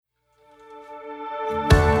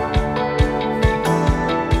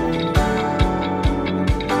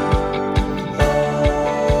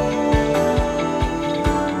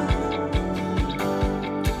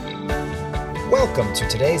Welcome to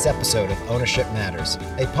today's episode of Ownership Matters,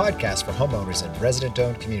 a podcast for homeowners in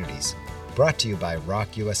resident-owned communities, brought to you by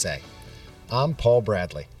Rock USA. I'm Paul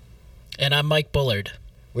Bradley. And I'm Mike Bullard.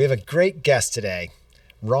 We have a great guest today,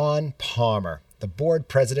 Ron Palmer, the board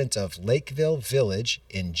president of Lakeville Village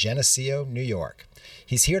in Geneseo, New York.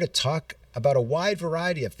 He's here to talk about a wide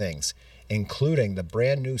variety of things, including the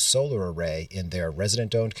brand new solar array in their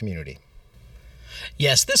resident-owned community.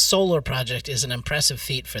 Yes, this solar project is an impressive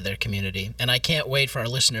feat for their community, and I can't wait for our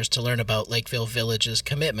listeners to learn about Lakeville Village's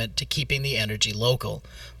commitment to keeping the energy local.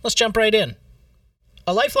 Let's jump right in.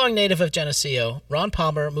 A lifelong native of Geneseo, Ron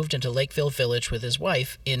Palmer moved into Lakeville Village with his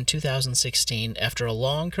wife in 2016 after a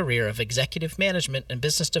long career of executive management and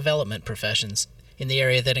business development professions in the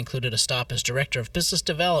area that included a stop as director of business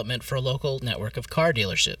development for a local network of car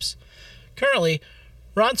dealerships. Currently,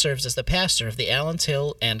 Ron serves as the pastor of the Allens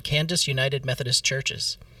Hill and Candace United Methodist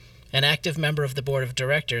Churches. An active member of the board of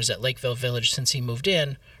directors at Lakeville Village since he moved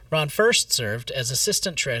in, Ron first served as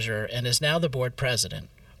assistant treasurer and is now the board president,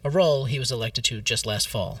 a role he was elected to just last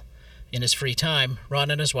fall. In his free time,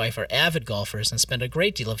 Ron and his wife are avid golfers and spend a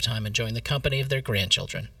great deal of time enjoying the company of their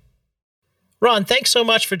grandchildren. Ron, thanks so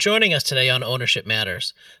much for joining us today on Ownership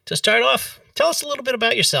Matters. To start off, tell us a little bit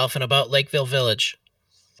about yourself and about Lakeville Village.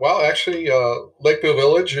 Well, actually, Lakeville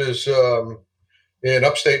Village is in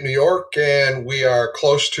upstate New York, and we are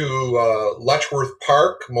close to Letchworth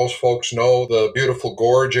Park. Most folks know the beautiful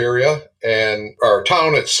Gorge area, and our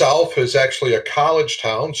town itself is actually a college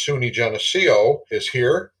town. SUNY Geneseo is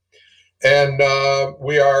here, and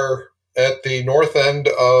we are at the north end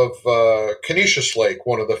of Canisius Lake,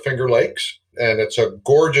 one of the Finger Lakes, and it's a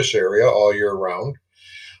gorgeous area all year round.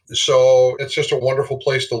 So it's just a wonderful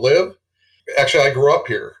place to live. Actually, I grew up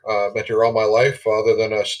here. Been here all my life, other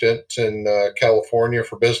than a stint in California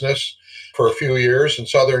for business for a few years in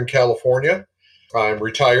Southern California. I'm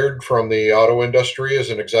retired from the auto industry as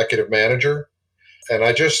an executive manager. And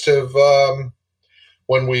I just have,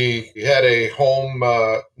 when we had a home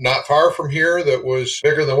not far from here that was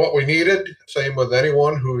bigger than what we needed, same with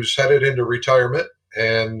anyone who's headed into retirement.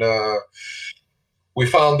 And we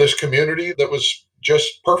found this community that was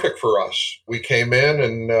just perfect for us. We came in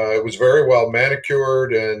and it was very well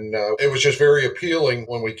manicured, and it was just very appealing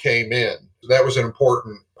when we came in. That was an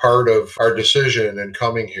important part of our decision in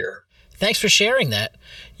coming here. Thanks for sharing that.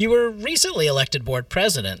 You were recently elected board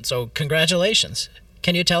president, so congratulations.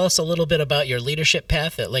 Can you tell us a little bit about your leadership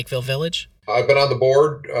path at Lakeville Village? I've been on the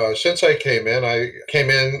board since I came in. I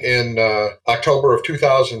came in October of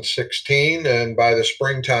 2016, and by the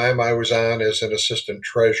springtime, I was on as an assistant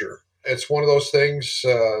treasurer. It's one of those things,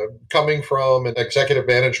 coming from an executive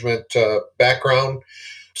management background.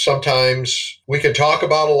 Sometimes we can talk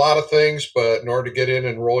about a lot of things, but in order to get in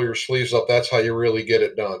and roll your sleeves up, that's how you really get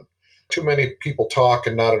it done. Too many people talk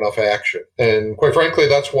and not enough action. And quite frankly,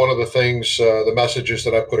 that's one of the things, the messages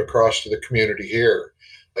that I put across to the community here.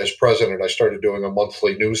 As president, I started doing a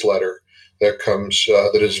monthly newsletter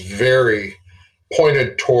that is very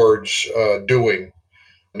pointed towards doing.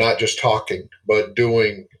 Not just talking, but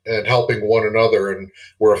doing and helping one another. And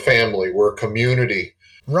we're a family, we're a community.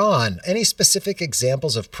 Ron, any specific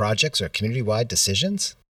examples of projects or community-wide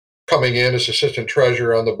decisions? Coming in as assistant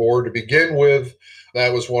treasurer on the board to begin with,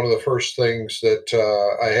 that was one of the first things that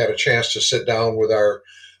I had a chance to sit down with our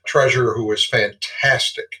treasurer, who is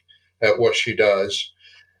fantastic at what she does.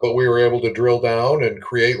 But we were able to drill down and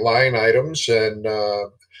create line items and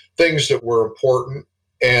things that were important,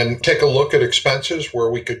 and take a look at expenses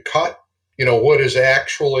where we could cut, what is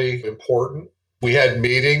actually important. We had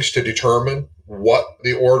meetings to determine what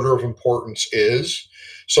the order of importance is.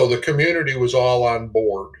 So the community was all on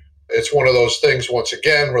board. It's one of those things, once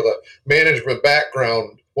again, with a management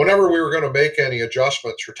background, whenever we were going to make any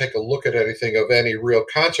adjustments or take a look at anything of any real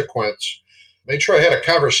consequence, made sure I had a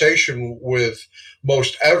conversation with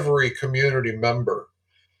most every community member.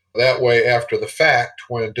 That way, after the fact,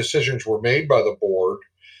 when decisions were made by the board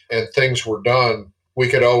and things were done, we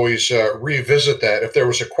could always revisit that. If there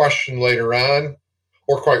was a question later on,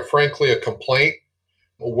 or quite frankly, a complaint,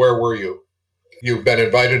 where were you? You've been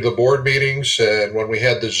invited to the board meetings, and when we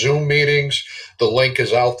had the Zoom meetings, the link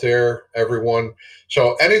is out there, everyone.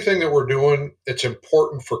 So anything that we're doing, it's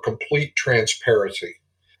important for complete transparency.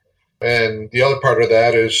 And the other part of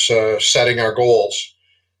that is setting our goals.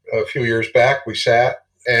 A few years back, we sat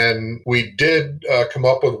and we did come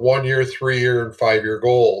up with 1 year, 3 year, and 5 year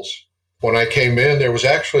goals. When I came in, there was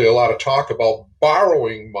actually a lot of talk about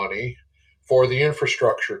borrowing money for the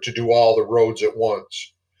infrastructure to do all the roads at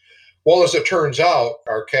once. Well, as it turns out,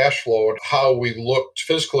 our cash flow and how we looked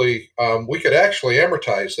fiscally, we could actually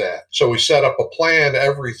amortize that. So we set up a plan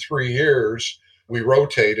every 3 years we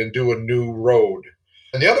rotate and do a new road.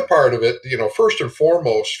 And the other part of it, first and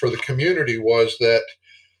foremost for the community was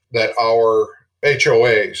that our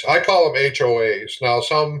HOAs, I call them HOAs. Now,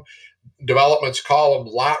 some developments call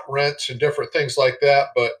them lot rents and different things like that,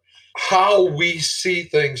 but how we see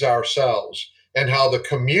things ourselves and how the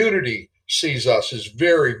community sees us is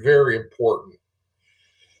very, very important.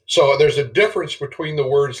 So there's a difference between the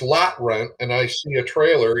words lot rent, and I see a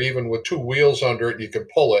trailer, even with two wheels under it, you can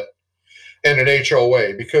pull it, and an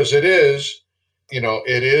HOA, because it is an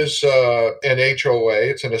HOA.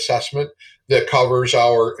 It's an assessment that covers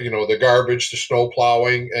our, the garbage, the snow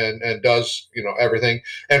plowing, and does, everything,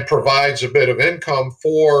 and provides a bit of income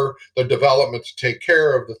for the development to take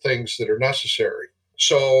care of the things that are necessary.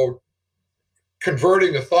 So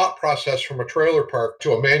converting the thought process from a trailer park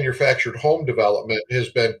to a manufactured home development has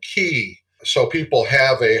been key. So people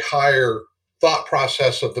have a higher thought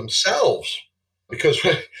process of themselves, because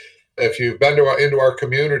if you've been into our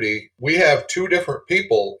community, we have two different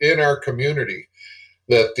people in our community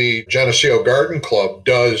that the Geneseo Garden Club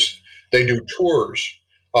does. They do tours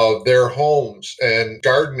of their homes and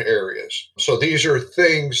garden areas. So these are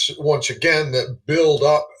things, once again, that build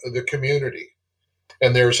up the community.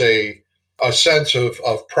 And there's a sense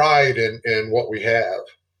of pride in what we have.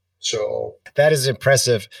 So that is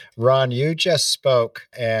impressive. Ron, you just spoke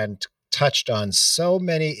and touched on so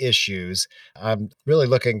many issues. I'm really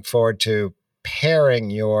looking forward to pairing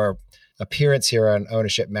your appearance here on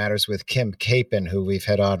Ownership Matters with Kim Capon, who we've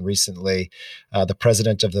had on recently, the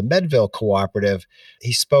president of the Medville Cooperative.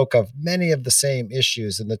 He spoke of many of the same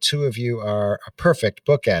issues, and the two of you are a perfect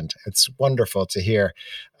bookend. It's wonderful to hear.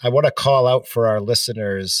 I want to call out for our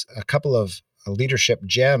listeners a couple of leadership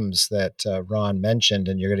gems that Ron mentioned,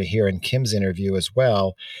 and you're going to hear in Kim's interview as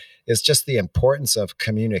well, is just the importance of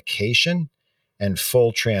communication and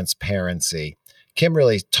full transparency. Kim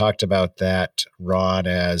really talked about that, Ron,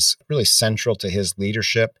 as really central to his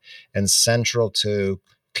leadership and central to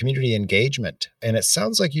community engagement. And it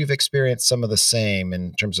sounds like you've experienced some of the same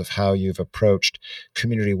in terms of how you've approached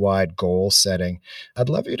community-wide goal setting. I'd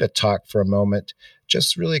love you to talk for a moment,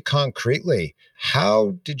 just really concretely.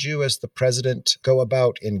 How did you, as the president, go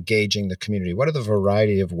about engaging the community? What are the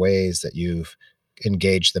variety of ways that you've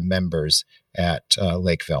engaged the members at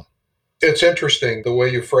Lakeville? It's interesting the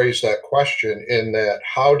way you phrase that question, in that,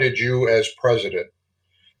 how did you as president?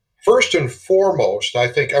 First and foremost, I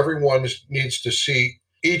think everyone needs to see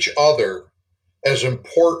each other as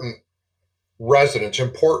important residents,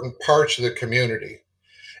 important parts of the community.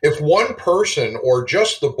 If one person or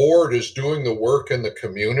just the board is doing the work in the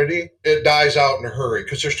community, it dies out in a hurry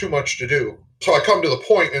because there's too much to do. So I come to the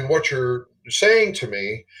point in what you're saying to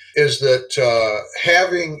me is that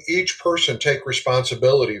having each person take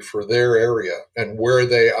responsibility for their area and where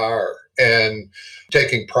they are and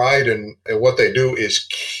taking pride in what they do is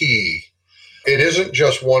key. It isn't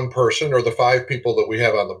just one person or the 5 people that we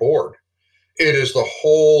have on the board. It is the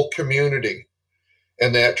whole community.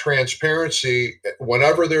 And that transparency,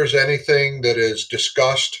 whenever there's anything that is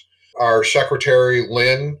discussed, our secretary,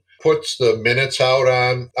 Lynn, puts the minutes out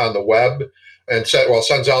on the web and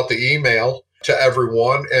sends out the email to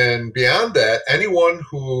everyone. And beyond that, anyone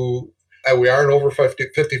who, we are an over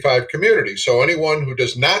 55 community, so anyone who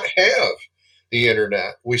does not have the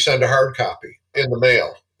internet, we send a hard copy in the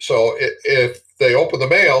mail. So if they open the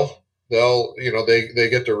mail, they'll, they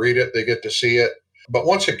get to read it, they get to see it. But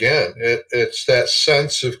once again, it's that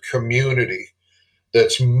sense of community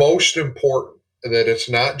that's most important, that it's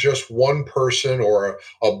not just one person or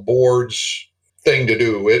a board's thing to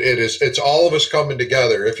do. It's all of us coming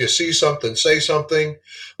together. If you see something, say something,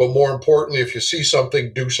 but more importantly, if you see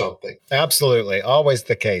something, do something. Absolutely. Always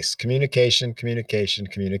the case. Communication, communication,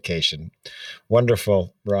 communication.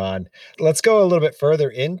 Wonderful, Ron. Let's go a little bit further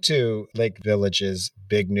into Lake Village's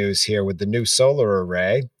big news here with the new solar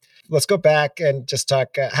array. Let's go back and just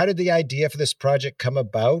talk, how did the idea for this project come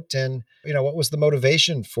about? And, what was the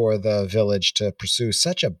motivation for the village to pursue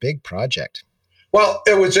such a big project? Well,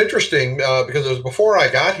 it was interesting because it was before I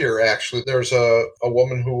got here, actually. There's a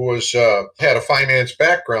woman who had a finance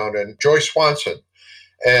background, and Joyce Swanson,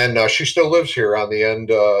 and she still lives here on the end,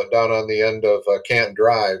 down on the end of Canton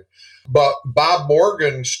Drive. But Bob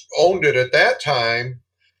Morgan owned it at that time,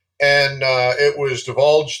 and it was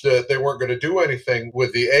divulged that they weren't going to do anything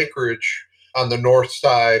with the acreage on the north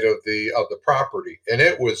side of the property, and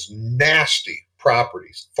it was nasty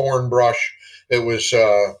properties, thorn brush. It was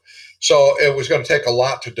so it was going to take a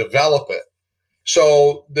lot to develop it.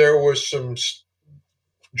 So there was some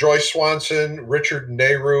Joyce Swanson, Richard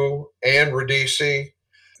Nehru, Ann Radici,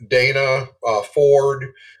 Dana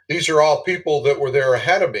Ford. These are all people that were there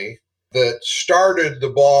ahead of me that started the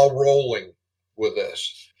ball rolling with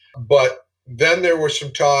this. But then there was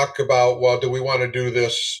some talk about, well, do we want to do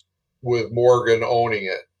this with Morgan owning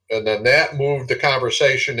it? And then that moved the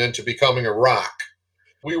conversation into becoming a ROC.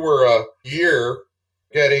 We were a year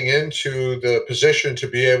getting into the position to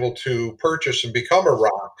be able to purchase and become a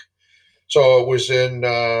ROC. So it was in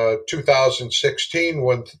 2016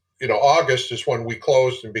 when, August is when we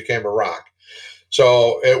closed and became a ROC.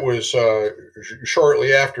 So it was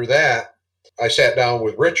shortly after that, I sat down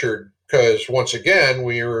with Richard because once again,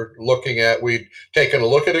 we'd taken a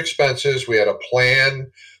look at expenses. We had a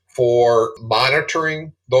plan for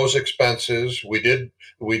monitoring those expenses. We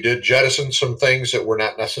did jettison some things that were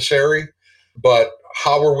not necessary, but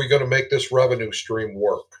how are we going to make this revenue stream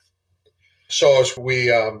work? So as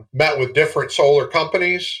we met with different solar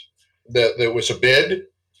companies, there was a bid,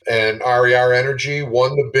 and RER Energy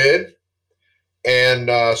won the bid. And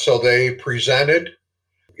so they presented,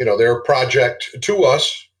 their project to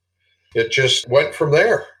us. It just went from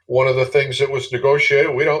there. One of the things that was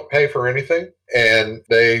negotiated, we don't pay for anything. And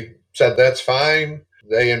they said, that's fine.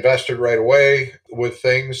 They invested right away with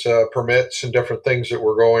things, permits and different things that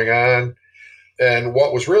were going on. And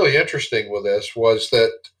what was really interesting with this was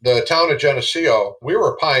that the town of Geneseo, we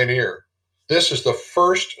were a pioneer. This is the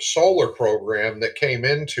first solar program that came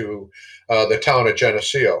into the town of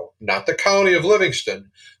Geneseo, not the county of Livingston,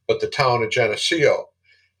 but the town of Geneseo.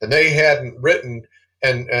 And they hadn't written,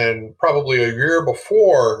 and probably a year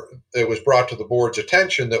before it was brought to the board's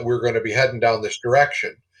attention that we're going to be heading down this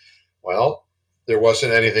direction. Well, there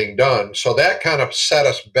wasn't anything done. So that kind of set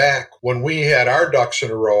us back when we had our ducks in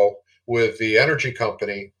a row with the energy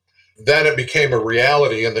company. Then it became a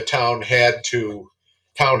reality, and the town had to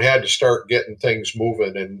start getting things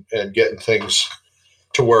moving and getting things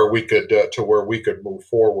to where we could move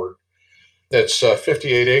forward. It's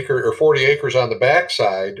 58 acres or 40 acres on the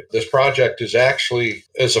backside. This project is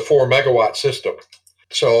a 4 megawatt system.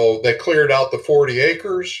 So they cleared out the 40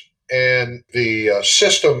 acres, and the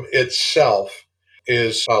system itself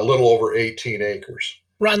is a little over 18 acres.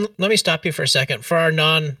 Ron, let me stop you for a second. For our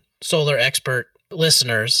non-solar expert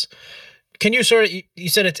listeners, can you you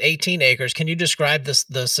said it's 18 acres. Can you describe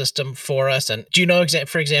the system for us? And do you know,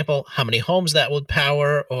 for example, how many homes that would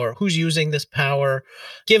power or who's using this power?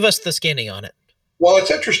 Give us the skinny on it. Well, it's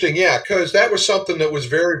interesting, yeah, because that was something that was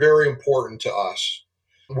very, very important to us.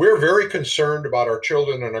 We're very concerned about our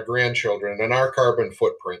children and our grandchildren and our carbon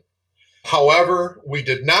footprint. However, we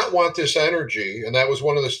did not want this energy, and that was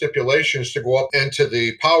one of the stipulations, to go up into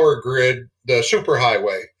the power grid, the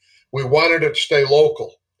superhighway. We wanted it to stay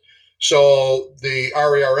local. So the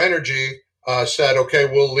RER Energy said, okay,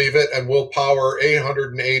 we'll leave it and we'll power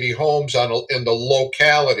 880 homes in the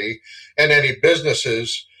locality and any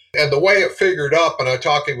businesses. And the way it figured up, and I'm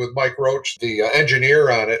talking with Mike Roach, the engineer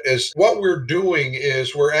on it, is what we're doing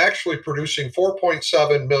is we're actually producing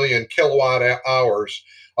 4.7 million kilowatt hours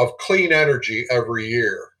of clean energy every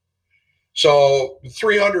year. So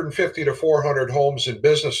 350 to 400 homes and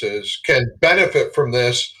businesses can benefit from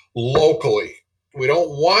this locally. We don't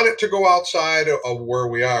want it to go outside of where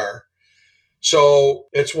we are. So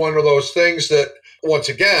it's one of those things that, once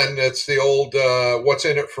again, it's the old what's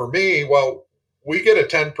in it for me. Well, we get a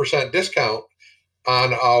 10% discount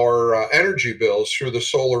on our energy bills through the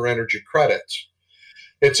solar energy credits.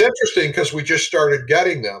 It's interesting because we just started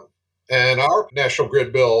getting them. And our National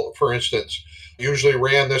Grid bill, for instance, usually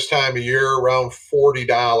ran this time of year around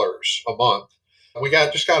 $40 a month. We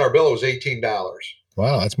just got our bill, it was $18.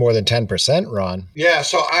 Wow, that's more than 10%, Ron. Yeah,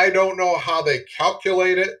 so I don't know how they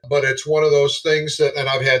calculate it, but it's one of those things that, and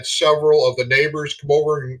I've had several of the neighbors come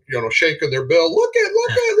over and, shaking their bill. Look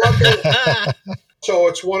at. So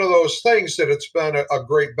it's one of those things that it's been a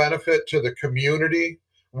great benefit to the community.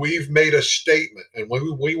 We've made a statement, and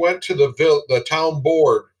when we went to the town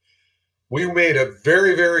board, we made it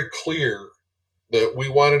very, very clear that we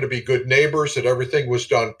wanted to be good neighbors, that everything was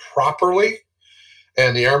done properly.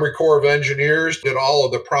 And the Army Corps of Engineers did all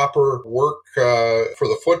of the proper work for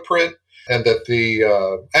the footprint, and that the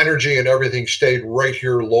energy and everything stayed right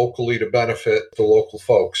here locally to benefit the local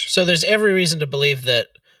folks. So there's every reason to believe that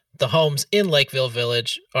the homes in Lakeville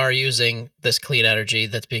Village are using this clean energy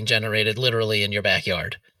that's being generated literally in your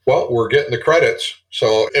backyard. Well, we're getting the credits.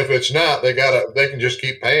 So if it's not, they can just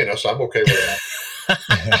keep paying us. I'm okay with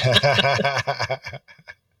that.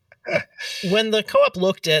 When the co-op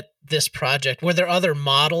looked at this project, were there other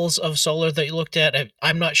models of solar that you looked at?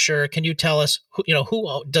 I'm not sure. Can you tell us,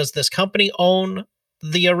 who does this company own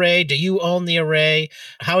the array? Do you own the array?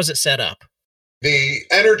 How is it set up? The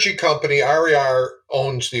energy company, RER,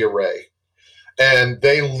 owns the array, and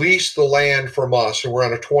they lease the land from us, and we're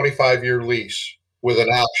on a 25-year lease with an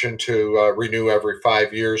option to renew every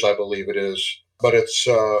 5 years, I believe it is. But it's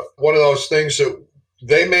one of those things that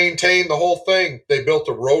they maintain the whole thing. They built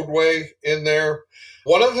a roadway in there.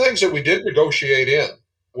 One of the things that we did negotiate in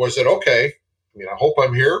was that, okay, I hope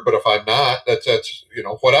I'm here, but if I'm not, that's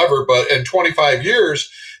whatever. But in 25 years,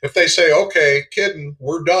 if they say, okay, kidding,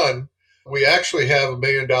 we're done, we actually have $1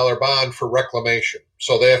 million bond for reclamation.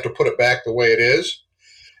 So they have to put it back the way it is.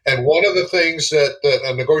 And one of the things that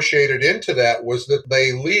I negotiated into that was that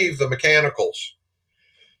they leave the mechanicals.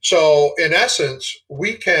 So in essence,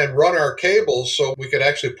 we can run our cables so we could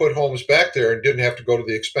actually put homes back there and didn't have to go to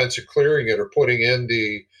the expense of clearing it or putting in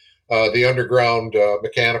the underground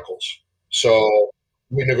mechanicals. So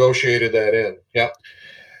we negotiated that in. Yeah.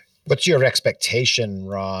 What's your expectation,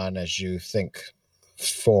 Ron, as you think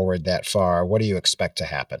forward that far? What do you expect to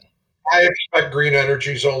happen? I expect green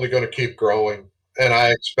energy is only going to keep growing. And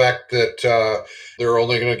I expect that they're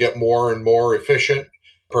only going to get more and more efficient.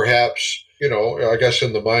 Perhaps, I guess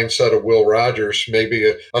in the mindset of Will Rogers,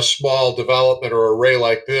 maybe a small development or array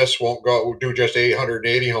like this won't do just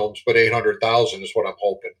 880 homes, but 800,000 is what I'm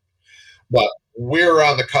hoping. But we're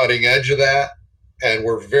on the cutting edge of that, and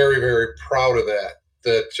we're very, very proud of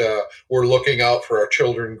that we're looking out for our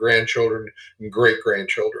children, grandchildren, and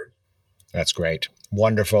great-grandchildren. That's great.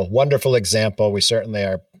 Wonderful, wonderful example. We certainly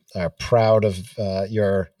are proud of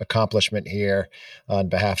your accomplishment here on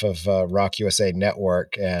behalf of Rock USA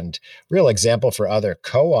Network, and real example for other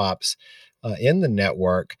co-ops in the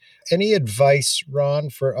network. Any advice, Ron,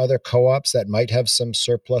 for other co-ops that might have some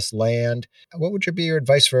surplus land? What would be your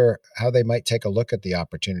advice for how they might take a look at the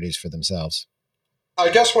opportunities for themselves? I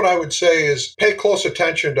guess what I would say is pay close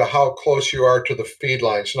attention to how close you are to the feed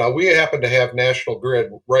lines. Now, we happen to have National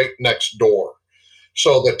Grid right next door.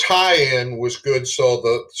 So the tie-in was good. So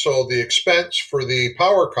the expense for the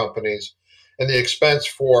power companies and the expense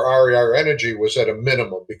for RER Energy was at a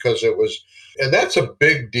minimum because it was, and that's a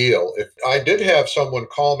big deal. If I did have someone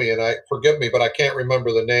call me, and forgive me, but I can't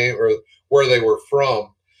remember the name or where they were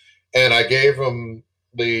from, and I gave them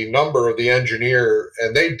the number of the engineer,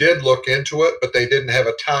 and they did look into it, but they didn't have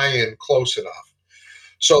a tie-in close enough.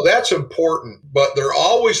 So that's important, but they're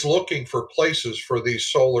always looking for places for these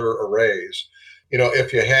solar arrays.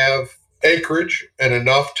 If you have acreage and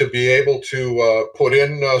enough to be able to put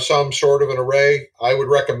in some sort of an array, I would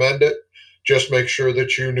recommend it. Just make sure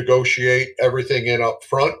that you negotiate everything in up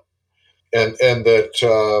front, and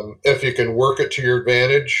that if you can work it to your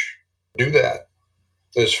advantage, do that.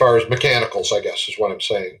 As far as mechanicals, I guess, is what I'm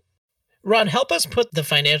saying. Ron, help us put the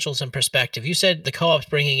financials in perspective. You said the co-op's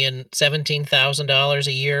bringing in $17,000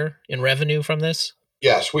 a year in revenue from this?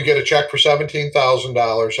 Yes, we get a check for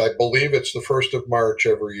 $17,000. I believe it's the 1st of March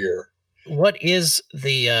every year. What is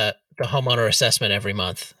the homeowner assessment every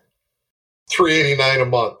month? $389 a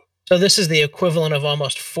month. So this is the equivalent of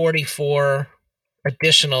almost 44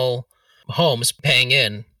 additional homes paying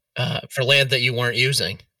in for land that you weren't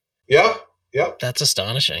using. Yeah. That's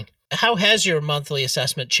astonishing. How has your monthly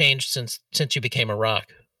assessment changed since you became a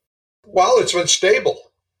Rock? Well, it's been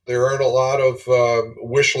stable. There aren't a lot of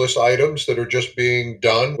wish list items that are just being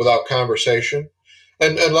done without conversation.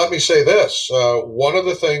 And let me say this, one of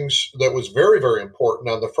the things that was very, very important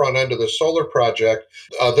on the front end of the solar project,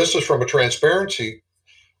 this is from a transparency,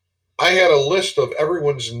 I had a list of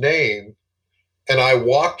everyone's name, and I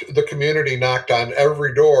walked the community, knocked on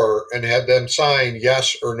every door, and had them sign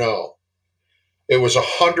yes or no. It was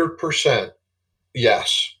 100%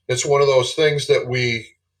 yes. It's one of those things that we,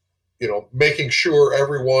 making sure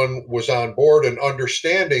everyone was on board and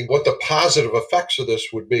understanding what the positive effects of this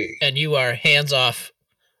would be. And you are hands off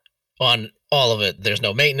on all of it. There's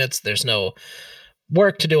no maintenance. There's no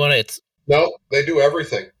work to do on it. No, they do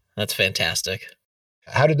everything. That's fantastic.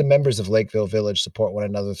 How did the members of Lakeville Village support one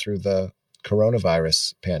another through the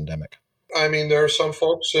coronavirus pandemic? I mean, there are some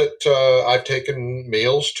folks that I've taken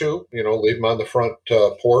meals to, leave them on the front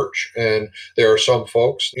porch. And there are some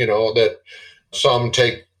folks, that some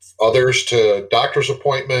take others to doctor's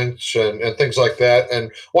appointments and things like that.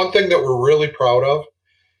 And one thing that we're really proud of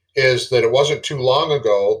is that it wasn't too long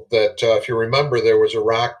ago that, if you remember, there was a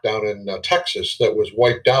rock down in Texas that was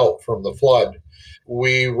wiped out from the flood.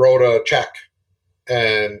 We wrote a check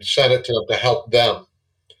and sent it to them to help them.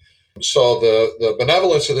 So the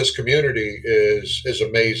benevolence of this community is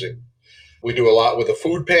amazing. We do a lot with the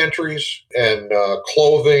food pantries and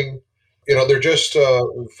clothing. They're just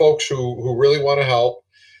folks who really want to help,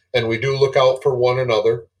 and we do look out for one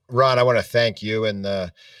another. Ron, I want to thank you and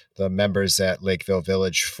the members at Lakeville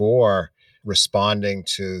Village for responding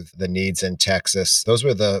to the needs in Texas. Those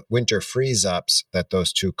were the winter freeze-ups that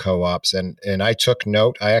those two co-ops, and I took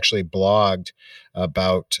note. I actually blogged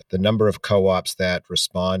about the number of co-ops that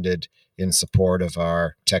responded in support of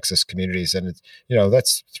our Texas communities. And it's,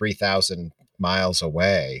 that's 3,000 miles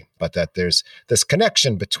away, but that there's this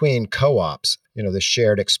connection between co-ops, the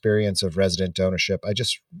shared experience of resident ownership.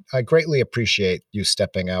 I greatly appreciate you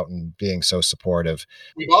stepping out and being so supportive.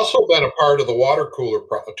 We've also been a part of the water cooler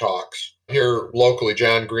talks here locally.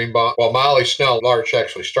 John Greenbaum, Molly Snell Larch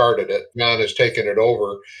actually started it. John has taken it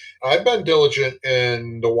over. I've been diligent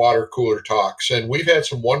in the water cooler talks, and we've had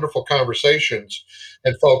some wonderful conversations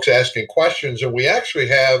and folks asking questions. And we actually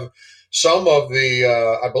have some of the,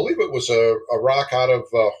 I believe it was a rock out of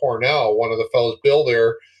Hornell, one of the fellows, Bill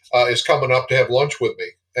there, is coming up to have lunch with me.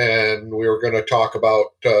 And we were going to talk about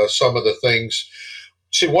some of the things.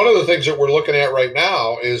 See, one of the things that we're looking at right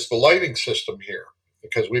now is the lighting system here,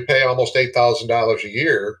 because we pay almost $8,000 a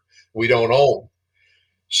year we don't own.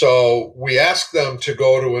 So we asked them to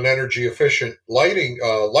go to an energy efficient lighting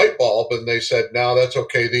light bulb, and they said, no, that's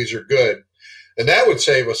okay. These are good. And that would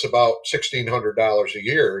save us about $1,600 a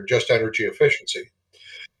year in just energy efficiency.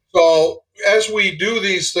 So as we do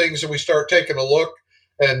these things and we start taking a look,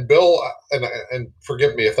 and Bill, and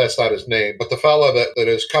forgive me if that's not his name, but the fella that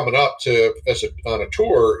is coming up to on a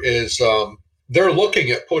tour is they're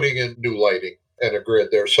looking at putting in new lighting and a grid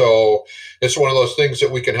there. So it's one of those things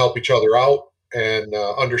that we can help each other out and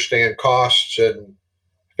understand costs and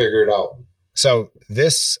figure it out. So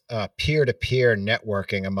this peer-to-peer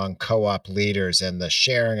networking among co-op leaders and the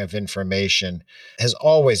sharing of information has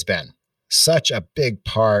always been such a big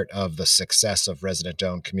part of the success of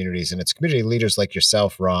resident-owned communities. And it's community leaders like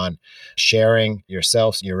yourself, Ron, sharing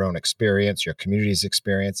yourselves, your own experience, your community's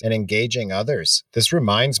experience, and engaging others. This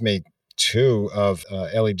reminds me, too, of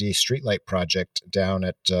LED streetlight project down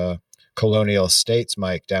at Colonial Estates,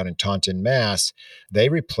 Mike, down in Taunton, Mass. They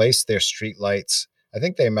replaced their streetlights. I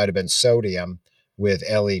think they might have been sodium with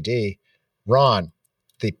LED. Ron,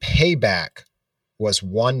 the payback was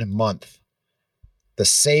 1 month. The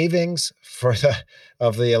savings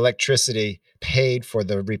of the electricity paid for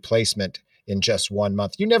the replacement in just 1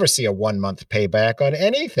 month. You never see a 1 month payback on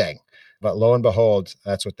anything, but lo and behold,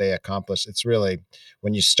 that's what they accomplished. It's really,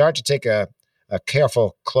 when you start to take a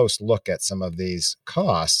careful, close look at some of these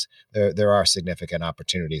costs, there are significant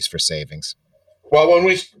opportunities for savings. Well, when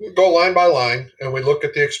we go line by line and we look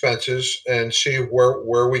at the expenses and see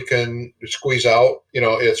where we can squeeze out,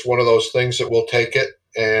 it's one of those things that we'll take it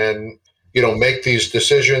and, make these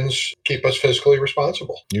decisions, keep us fiscally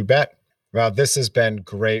responsible. You bet. Well, this has been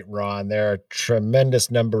great, Ron. There are a tremendous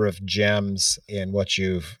number of gems in what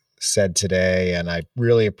you've said today, and I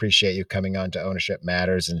really appreciate you coming on to Ownership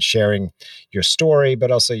Matters and sharing your story,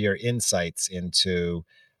 but also your insights into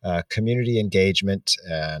community engagement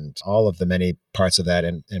and all of the many parts of that.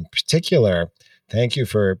 And in particular, thank you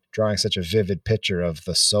for drawing such a vivid picture of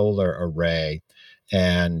the solar array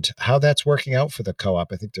and how that's working out for the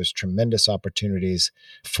co-op. I think there's tremendous opportunities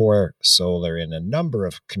for solar in a number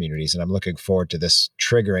of communities, and I'm looking forward to this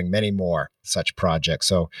triggering many more such projects.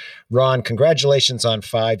 So, Ron, congratulations on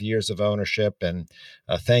 5 years of ownership, and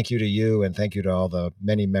thank you to you, and thank you to all the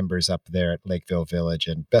many members up there at Lakeville Village,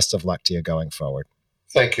 and best of luck to you going forward.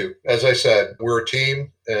 Thank you. As I said, we're a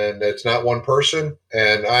team, and it's not one person,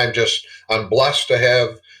 and I'm blessed to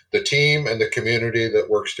have the team and the community that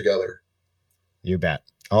works together. You bet.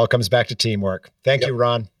 All comes back to teamwork. Thank you,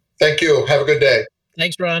 Ron. Thank you. Have a good day.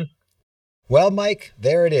 Thanks, Ron. Well, Mike,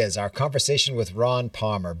 there it is, our conversation with Ron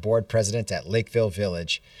Palmer, board president at Lakeville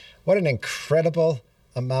Village. What an incredible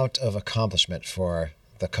amount of accomplishment for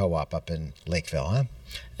the co-op up in Lakeville, huh?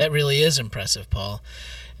 That really is impressive, Paul.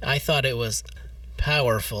 I thought it was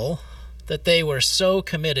powerful that they were so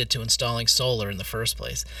committed to installing solar in the first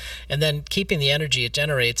place, and then keeping the energy it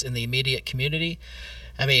generates in the immediate community.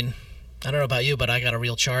 I mean, I don't know about you, but I got a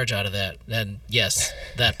real charge out of that. And yes,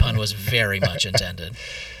 that pun was very much intended.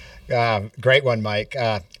 Great one, Mike.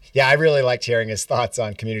 Yeah, I really liked hearing his thoughts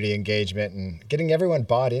on community engagement and getting everyone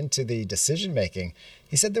bought into the decision-making.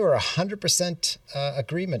 He said there were 100%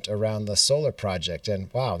 agreement around the solar project.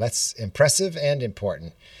 And wow, that's impressive and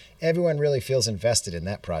important. Everyone really feels invested in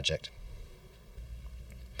that project.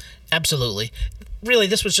 Absolutely. Really,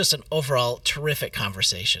 this was just an overall terrific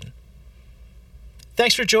conversation.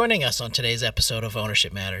 Thanks for joining us on today's episode of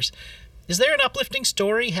Ownership Matters. Is there an uplifting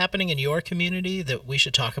story happening in your community that we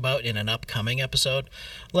should talk about in an upcoming episode?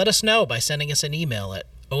 Let us know by sending us an email at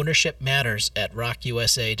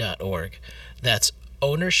ownershipmatters@rockusa.org. That's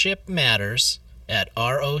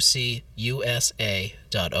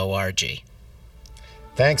ownershipmatters@rockusa.org.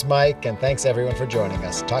 Thanks, Mike, and thanks everyone for joining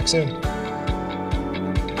us. Talk soon.